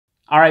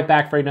All right,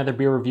 back for another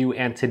beer review,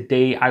 and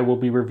today I will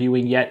be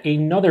reviewing yet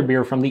another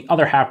beer from the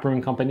Other Half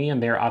Brewing Company,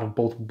 and they're out of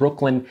both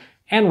Brooklyn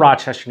and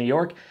Rochester, New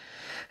York.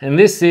 And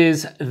this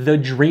is the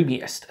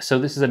Dreamiest. So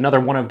this is another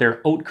one of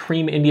their Oat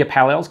Cream India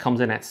Pale Ales.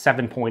 Comes in at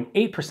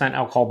 7.8%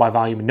 alcohol by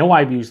volume. No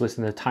IBUs listed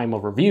in the time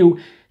of review.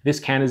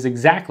 This can is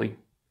exactly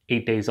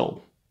 8 days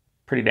old.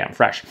 Pretty damn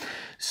fresh.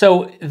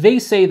 So they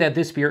say that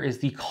this beer is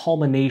the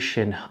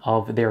culmination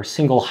of their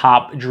single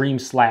hop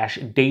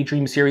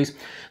Dream/Daydream series.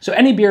 So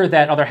any beer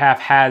that Other Half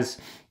has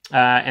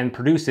and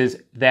produces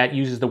that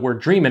uses the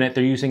word dream in it,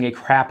 they're using a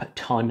crap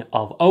ton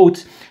of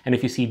oats. And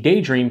if you see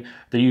Daydream,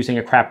 they're using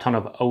a crap ton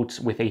of oats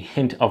with a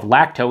hint of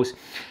lactose.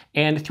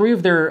 And three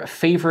of their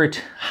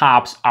favorite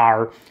hops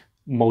are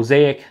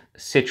Mosaic,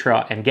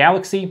 Citra, and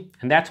Galaxy,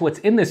 and that's what's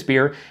in this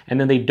beer. And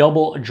then they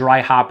double dry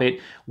hop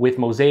it with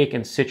Mosaic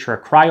and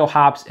Citra Cryo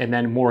hops, and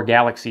then more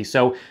Galaxy.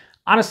 So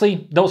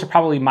honestly, those are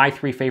probably my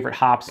three favorite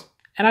hops,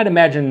 and I'd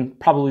imagine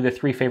probably the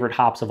three favorite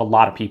hops of a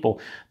lot of people.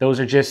 Those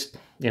are just,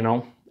 you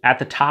know, at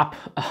the top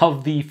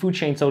of the food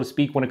chain, so to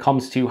speak, when it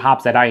comes to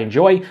hops that I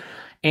enjoy.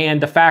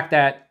 And the fact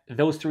that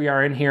those three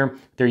are in here,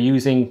 they're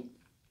using,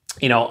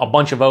 you know, a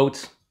bunch of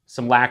oats,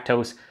 some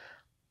lactose.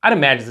 I'd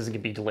imagine this is gonna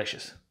be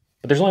delicious.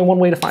 But there's only one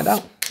way to find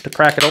out, to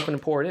crack it open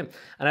and pour it in.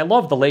 And I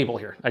love the label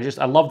here. I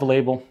love the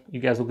label. You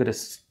guys will get a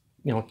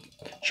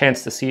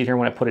chance to see it here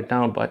when I put it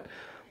down. But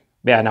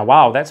yeah, now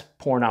wow, that's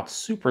pouring out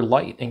super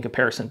light in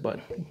comparison, but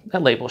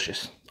that label is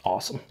just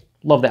awesome.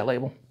 Love that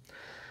label.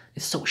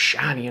 It's so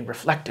shiny and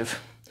reflective.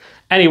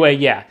 Anyway,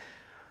 yeah.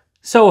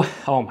 So,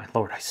 oh my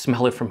Lord, I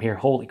smell it from here.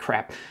 Holy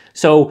crap.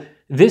 So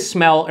this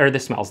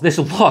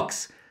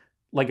looks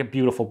like a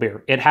beautiful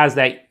beer. It has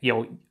that, you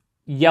know,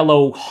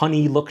 yellow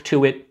honey look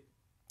to it.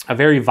 A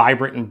very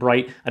vibrant and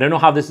bright. I don't know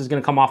how this is going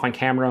to come off on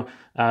camera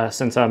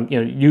since I'm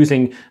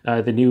using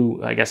the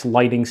new, I guess,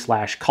 lighting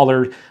 /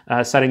 color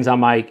settings on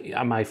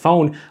my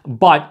phone,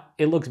 but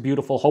it looks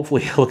beautiful.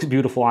 Hopefully it looks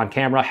beautiful on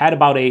camera. Had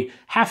about a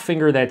half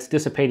finger that's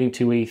dissipating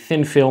to a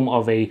thin film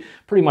of a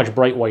pretty much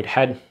bright white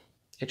head.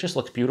 It just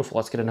looks beautiful.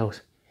 Let's get a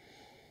nose.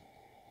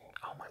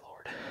 Oh my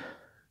Lord.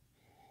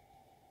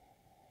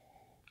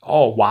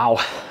 Oh wow.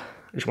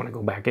 I just want to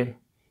go back in.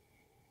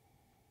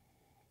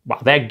 Wow,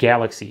 that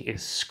Galaxy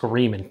is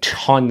screaming.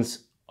 Tons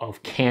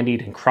of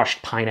candied and crushed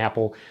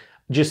pineapple.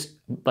 Just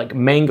like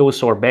mango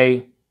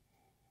sorbet,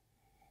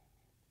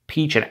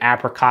 peach and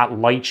apricot,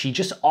 lychee,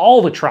 just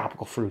all the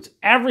tropical fruits.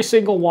 Every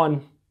single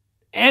one,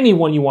 any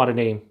one you want to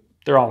name,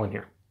 they're all in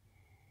here.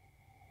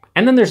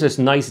 And then there's this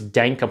nice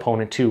dank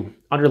component too,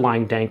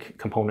 underlying dank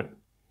component.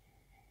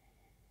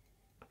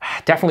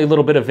 Definitely a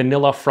little bit of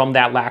vanilla from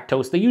that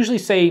lactose. They usually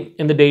say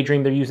in the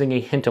Daydream they're using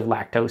a hint of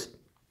lactose.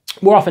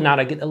 More often than not,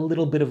 I get a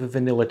little bit of a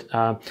vanilla,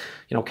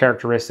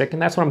 characteristic,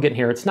 and that's what I'm getting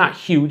here. It's not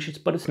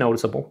huge, but it's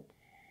noticeable.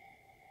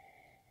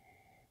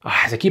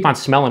 As I keep on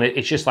smelling it,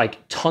 it's just like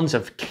tons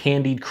of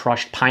candied,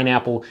 crushed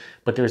pineapple,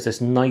 but there's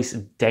this nice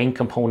dank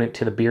component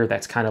to the beer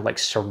that's kind of like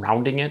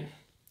surrounding it,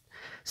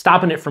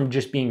 stopping it from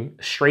just being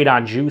straight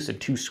on juice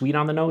and too sweet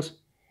on the nose.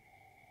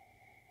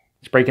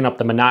 It's breaking up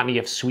the monotony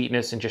of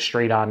sweetness and just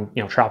straight on,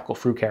 tropical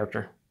fruit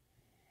character.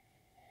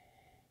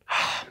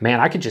 Man,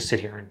 I could just sit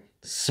here and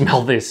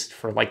smell this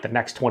for like the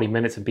next 20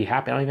 minutes and be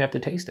happy. I don't even have to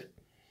taste it.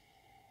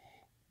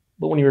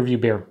 But when you review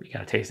beer, you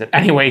gotta taste it.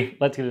 Anyway,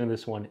 let's get into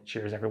this one.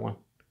 Cheers, everyone.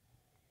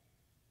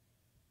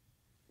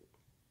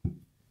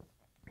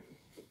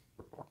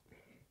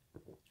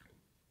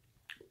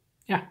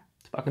 Yeah,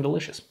 it's fucking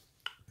delicious.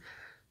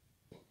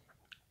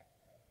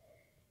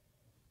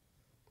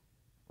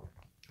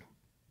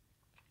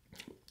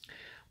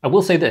 I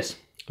will say this,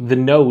 the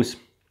nose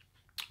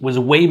was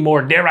way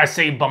more, dare I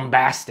say,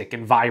 bombastic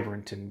and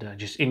vibrant and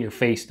just in your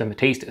face than the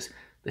taste is.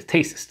 The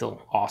taste is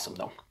still awesome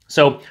though.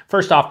 So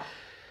first off,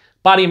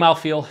 body and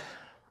mouthfeel.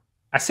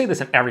 I say this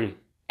in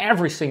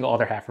every single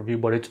Other Half review,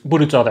 but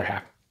it's Other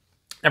Half.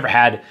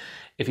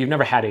 If you've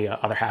never had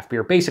a Other Half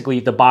beer,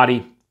 basically the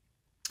body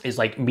is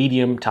like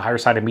medium to higher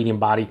side of medium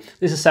body.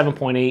 This is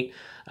 7.8,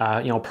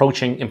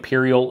 approaching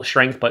imperial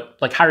strength, but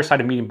like higher side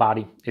of medium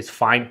body is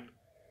fine.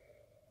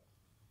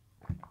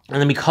 And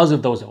then because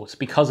of those oats,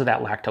 because of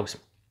that lactose,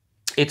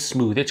 it's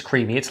smooth, it's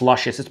creamy, it's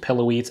luscious, it's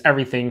pillowy, it's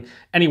everything,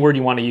 any word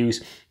you want to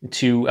use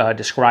to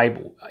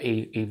describe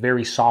a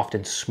very soft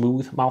and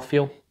smooth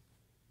mouthfeel.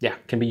 Yeah,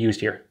 can be used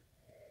here.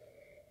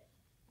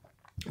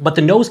 But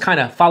the nose kind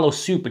of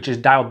follows suit, but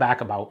just dialed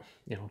back about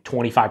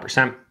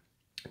 25%.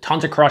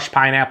 Tons of crushed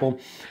pineapple,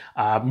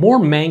 more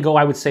mango,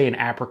 I would say, and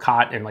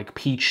apricot and like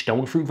peach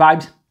stone fruit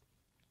vibes.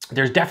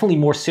 There's definitely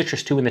more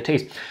citrus too in the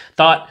taste.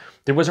 Thought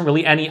there wasn't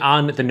really any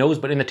on the nose,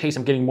 but in the taste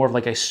I'm getting more of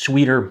like a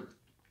sweeter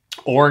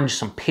orange,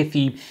 some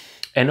pithy,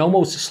 and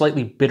almost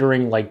slightly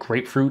bittering like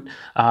grapefruit,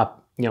 some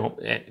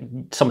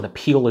of the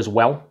peel as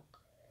well.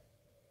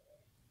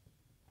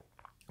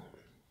 A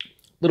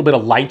little bit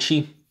of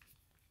lychee.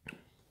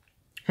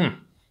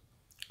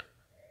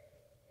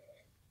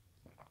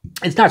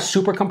 It's not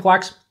super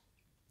complex,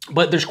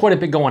 But there's quite a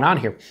bit going on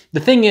here. The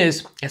thing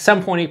is, at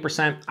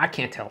 7.8%, I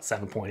can't tell it's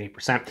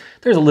 7.8%.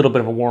 There's a little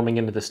bit of a warming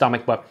into the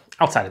stomach, but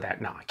outside of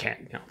that, no, I can't.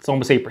 You know, it's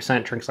almost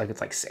 8%, drinks like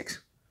it's like 6.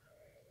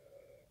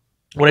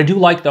 What I do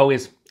like, though,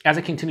 is as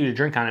I continue to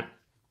drink on it,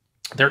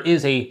 there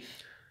is a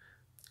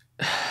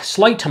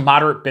slight to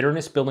moderate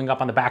bitterness building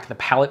up on the back of the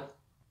palate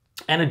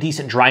and a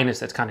decent dryness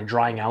that's kind of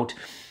drying out,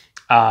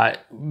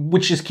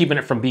 which is keeping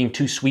it from being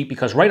too sweet,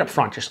 because right up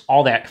front, just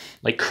all that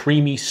like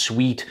creamy,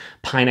 sweet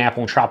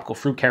pineapple and tropical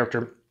fruit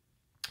character,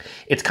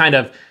 it's kind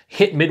of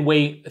hit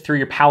midway through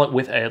your palate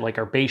with a like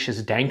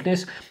herbaceous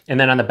dankness, and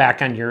then on the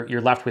back end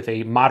you're left with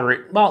a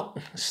moderate, well,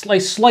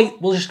 slight,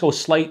 we'll just go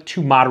slight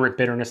to moderate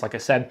bitterness, like I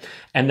said,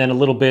 and then a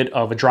little bit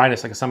of a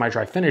dryness, like a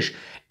semi-dry finish,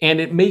 and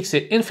it makes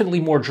it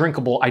infinitely more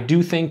drinkable. I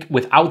do think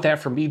without that,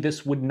 for me,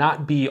 this would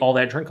not be all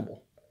that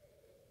drinkable.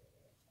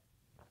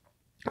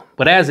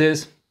 But as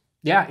is,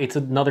 yeah, it's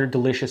another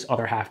delicious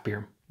Other Half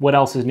beer. What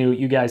else is new?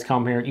 You guys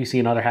come here, you see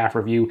an Other Half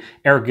review.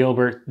 Eric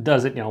Gilbert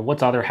does it, you know,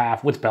 what's Other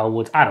Half? What's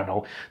Bellwoods? I don't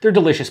know. They're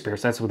delicious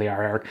beers. That's what they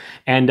are, Eric.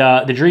 And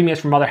the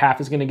Dreamiest from Other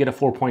Half is going to get a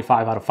 4.5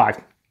 out of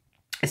 5.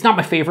 It's not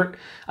my favorite.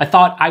 I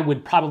thought I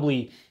would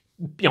probably,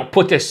 you know,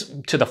 put this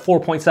to the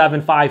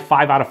 4.75,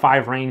 5 out of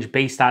 5 range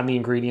based on the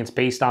ingredients,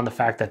 based on the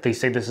fact that they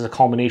say this is a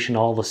culmination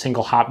of all the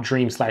single hop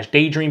dream /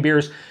 daydream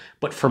beers.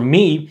 But for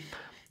me,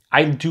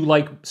 I do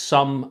like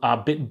some a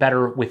bit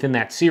better within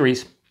that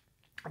series.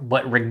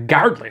 But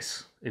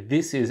regardless,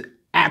 this is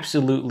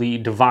absolutely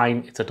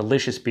divine. It's a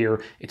delicious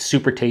beer. It's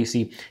super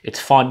tasty. It's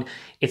fun.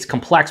 It's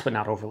complex, but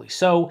not overly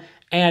so.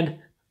 And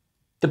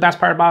the best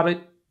part about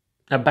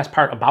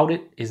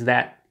it is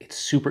that it's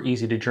super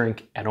easy to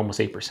drink at almost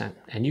 8%.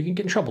 And you can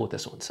get in trouble with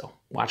this one, so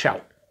watch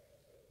out.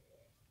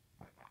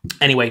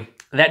 Anyway,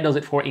 that does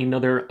it for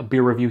another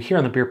beer review here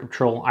on the Beer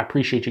Patrol. I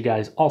appreciate you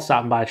guys all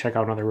stopping by to check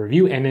out another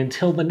review. And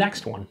until the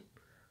next one,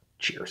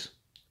 cheers.